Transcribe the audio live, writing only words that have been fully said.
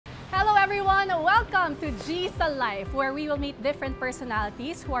everyone! Welcome to G's Life, where we will meet different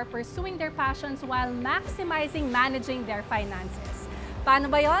personalities who are pursuing their passions while maximizing managing their finances. Paano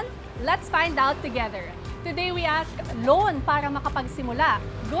ba yon? Let's find out together. Today we ask, loan para makapagsimula,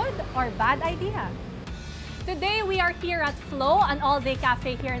 good or bad idea? Today we are here at Flow, an all-day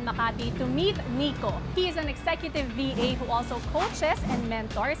cafe here in Makati, to meet Nico. He is an executive VA who also coaches and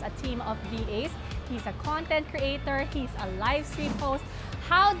mentors a team of VAs. He's a content creator, he's a live stream host.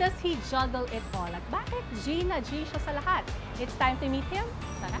 How does he juggle it all? At bakit G na G siya sa lahat? It's time to meet him.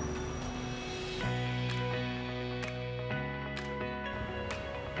 Tara!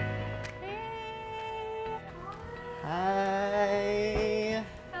 Hi!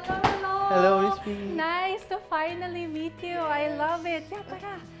 Hello, hello! Hello, Miss P. Nice to finally meet you. I love it. Yeah,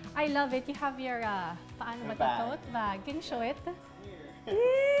 tara. I love it. You have your, paano ba ito? Tote bag. Can you show it?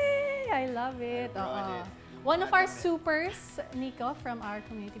 Yay! I love it. One of our supers, Nico, from our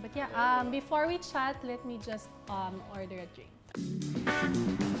community. But yeah, before we chat, let me just order a drink.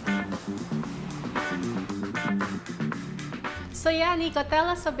 So yeah, Nico, tell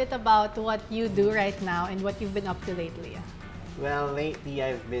us a bit about what you do right now and what you've been up to lately. Well, lately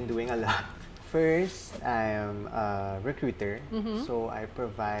I've been doing a lot. First, I'm a recruiter. So I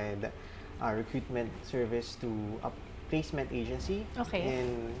provide a recruitment service to a placement agency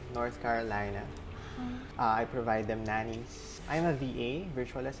in North Carolina. I provide them nannies. I'm a VA,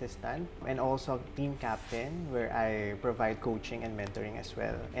 virtual assistant, and also team captain, where I provide coaching and mentoring as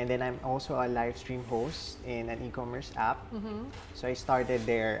well. And then I'm also a live stream host in an e-commerce app. So I started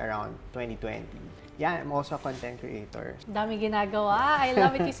there around 2020. Yeah, I'm also a content creator. Dami ginagawa. I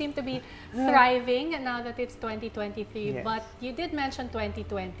love it. You seem to be thriving now that it's 2023. Yes. But you did mention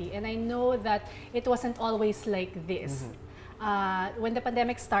 2020, and I know that it wasn't always like this. When the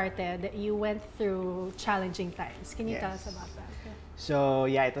pandemic started, you went through challenging times. Can you tell us about that? So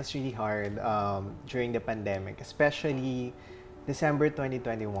yeah, it was really hard during the pandemic, especially December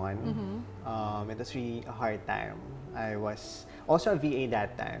 2021. It was really a hard time. I was also a VA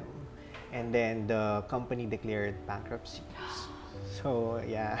that time, and then the company declared bankruptcy. So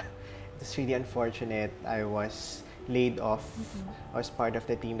yeah, it was really unfortunate. I was laid off. I was part of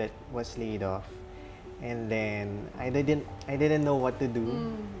the team that was laid off. And then I didn't know what to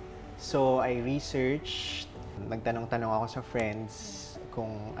do. So I researched, nagtanong-tanong ako sa friends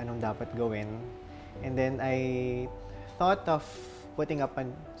kung anong dapat gawin. And then I thought of putting up a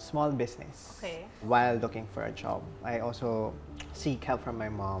small business while looking for a job. I also seek help from my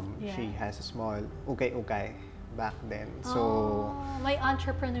mom. She has a small ukay-ukay back then. So may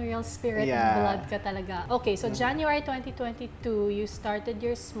entrepreneurial spirit and blood ka talaga. Okay, so January 2022, you started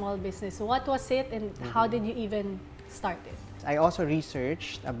your small business. What was it and how did you even start it? I also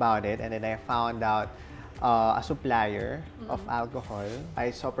researched about it, and then I found out a supplier of alcohol,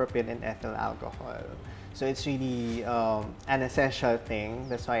 isopropyl and ethyl alcohol. So it's really an essential thing.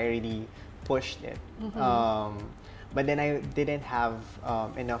 That's why I really pushed it. But then I didn't have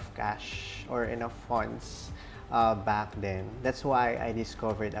enough cash or enough funds back then. That's why I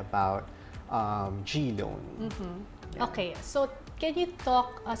discovered about G loan. Okay, so can you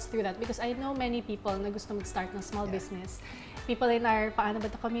talk us through that? Because I know many people na gusto mag-start ng small business. People in our Paano ba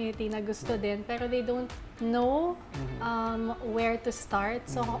ito community na gusto din, pero they don't know where to start.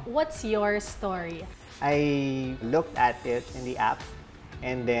 So what's your story? I looked at it in the app,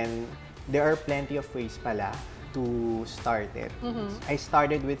 and then there are plenty of ways pala to start it. I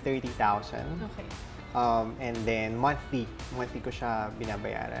started with 30,000. And then monthly ko siya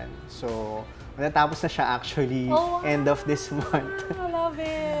binabayaran. So, matatapos na siya actually end of this month. I love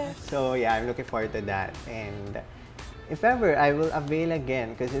it! So yeah, I'm looking forward to that. And if ever, I will avail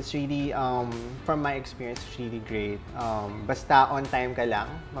again because it's really, from my experience, it's really great. Basta on time ka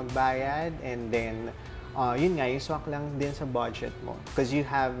lang magbayad, and then yun nga, yung swak lang din sa budget mo because you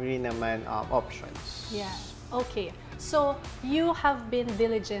have really naman options. Yeah. Okay. So, you have been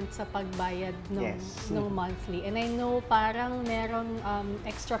diligent sa pagbayad nung monthly. And I know parang meron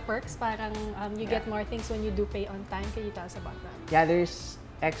extra perks, parang you get more things when you do pay on time. Can you tell us about that? Yeah, there's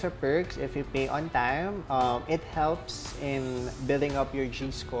extra perks if you pay on time. It helps in building up your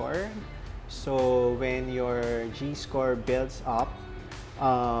G-score. So, when your G-score builds up,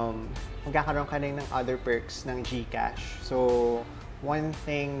 magkakaroon ka rin ng other perks ng GCash. So, one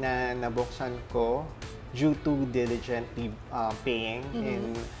thing na nabuksan ko due to diligently paying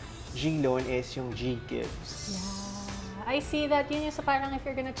in G-Loan is yung G-Gives. Yeah. I see that yun yung sa parang if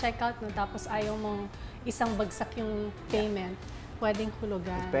you're gonna check out, no, tapos ayaw mong isang bagsak yung payment, pwedeng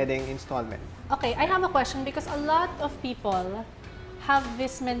hulugan. Pwedeng installment. Okay, I have a question because a lot of people have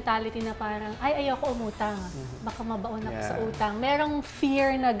this mentality na parang, ay, ayoko umutang. Baka mabaon ako sa utang. Merong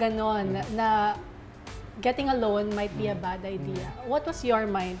fear na ganon, na getting a loan might be a bad idea. What was your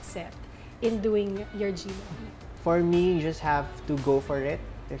mindset in doing your G-loan? For me, you just have to go for it.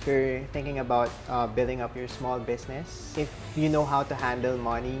 If you're thinking about building up your small business, if you know how to handle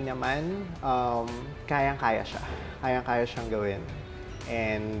money naman, kayang-kaya siya. Kayang-kaya siyang gawin.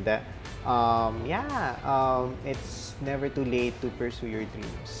 And it's never too late to pursue your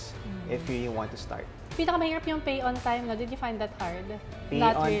dreams if you want to start. Pinakamahirap yung pay on time, no? Did you find that hard? Pay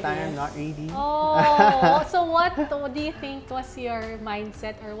on time, not really. Oh, so what do you think was your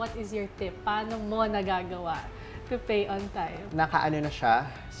mindset or what is your tip? Paano mo nagagawa to pay on time? Nakaano na siya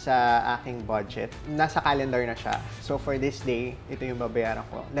sa aking budget. Nasa calendar na siya. So for this day, ito yung babayaran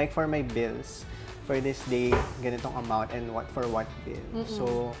ko. Like for my bills, for this day, ganitong amount and for what bill.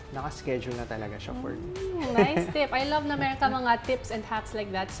 So, naka-schedule na talaga siya for me. Nice tip. I love na meron ka mga tips and hacks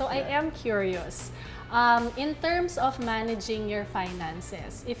like that. So, I am curious. In terms of managing your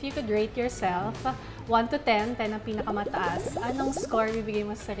finances, if you could rate yourself 1 to 10, 10 ang pinakamataas, anong score bibigay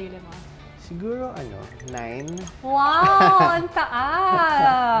mo sa sarili mo? Siguro, 9. Wow! Ang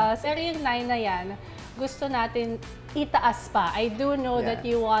taas! Pero yung 9 na yan, gusto natin itaas pa. I do know that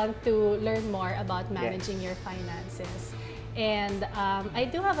you want to learn more about managing your finances. And I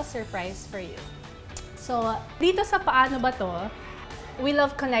do have a surprise for you. So, dito sa Paano ba to, we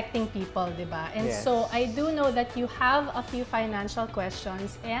love connecting people, di ba? And so, I do know that you have a few financial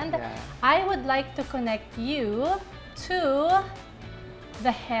questions and I would like to connect you to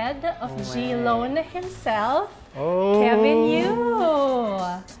the head of G-Loan himself, Kevin Yu.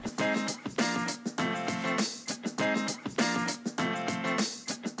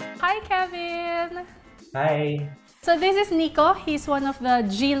 Hi, Kevin! Hi! So this is Nico. He's one of the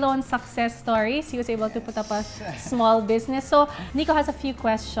G-Loan success stories. He was able to put up a small business. So Nico has a few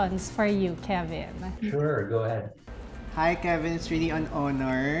questions for you, Kevin. Sure, go ahead. Hi, Kevin. It's really an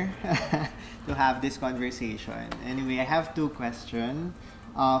honor to have this conversation. Anyway, I have 2 questions.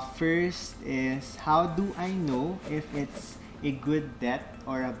 First is, how do I know if it's a good debt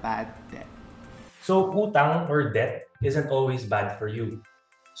or a bad debt? So, utang or debt isn't always bad for you.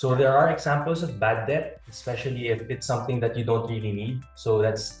 So there are examples of bad debt, especially if it's something that you don't really need. So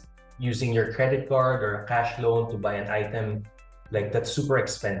that's using your credit card or a cash loan to buy an item like that's super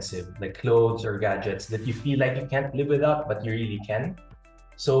expensive, like clothes or gadgets that you feel like you can't live without, but you really can.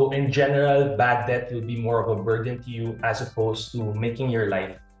 So in general, bad debt will be more of a burden to you as opposed to making your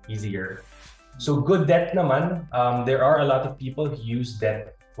life easier. So good debt naman, there are a lot of people who use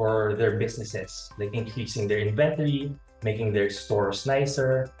debt for their businesses, like increasing their inventory, making their stores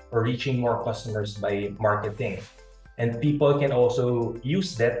nicer, or reaching more customers by marketing. And people can also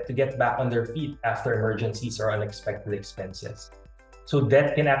use debt to get back on their feet after emergencies or unexpected expenses. So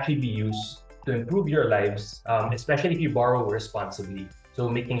debt can actually be used to improve your lives, especially if you borrow responsibly. So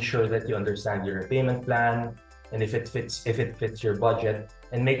making sure that you understand your repayment plan and if it fits your budget,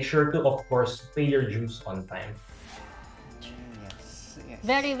 and make sure to, of course, pay your dues on time.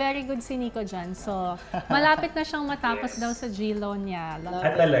 Very, very good si Nico dyan. So, malapit na siyang matapos daw sa G-Loan niya.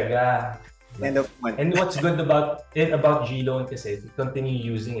 Talaga. End of month. And what's good about G-Loan kasi if you continue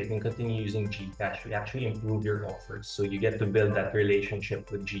using it and continue using GCash, you actually improve your offers. So you get to build that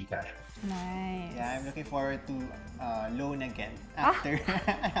relationship with GCash. Nice. Yeah, I'm looking forward to loan again after.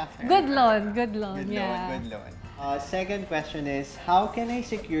 After. Good loan. Good loan. Good Yeah. loan. Good loan. Second question is, how can I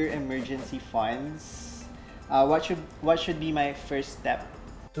secure emergency funds? What should be my first step?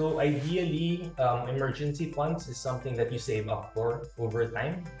 So ideally, emergency funds is something that you save up for over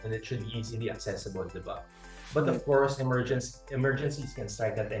time, and it should be easily accessible, diba? But of course, emergencies can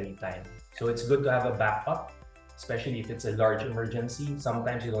strike at any time. So it's good to have a backup, especially if it's a large emergency.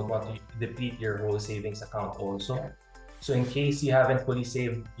 Sometimes you don't want to deplete your whole savings account also. So in case you haven't fully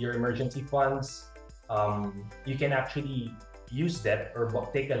saved your emergency funds, you can actually use debt or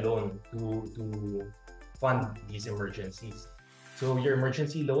take a loan to fund these emergencies. So your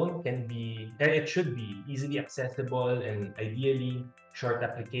emergency loan should be easily accessible and ideally short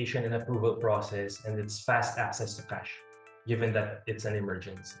application and approval process, and it's fast access to cash, given that it's an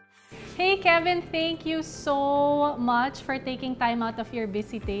emergency. Hey Kevin, thank you so much for taking time out of your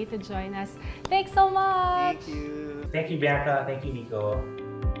busy day to join us. Thanks so much! Thank you! Thank you, Bianca. Thank you, Nico.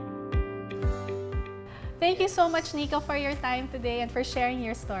 Thank you so much, Nico, for your time today and for sharing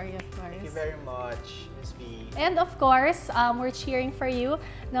your story, of course. Thank you very much, Ms. B. And of course, we're cheering for you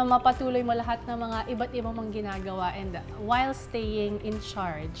na mapatuloy mo lahat ng mga iba't ibang mga ginagawa and while staying in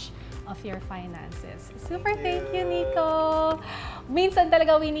charge of your finances. Super thank you, Nico! Minsan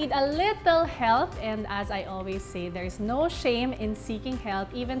talaga we need a little help, and as I always say, there's no shame in seeking help,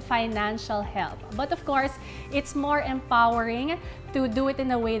 even financial help. But of course, it's more empowering to do it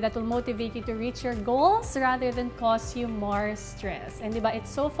in a way that will motivate you to reach your goals rather than cause you more stress. And diba, it's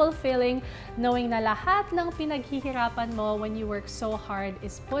so fulfilling knowing na lahat ng pinaghihirapan mo when you work so hard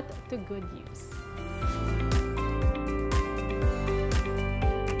is put to good use.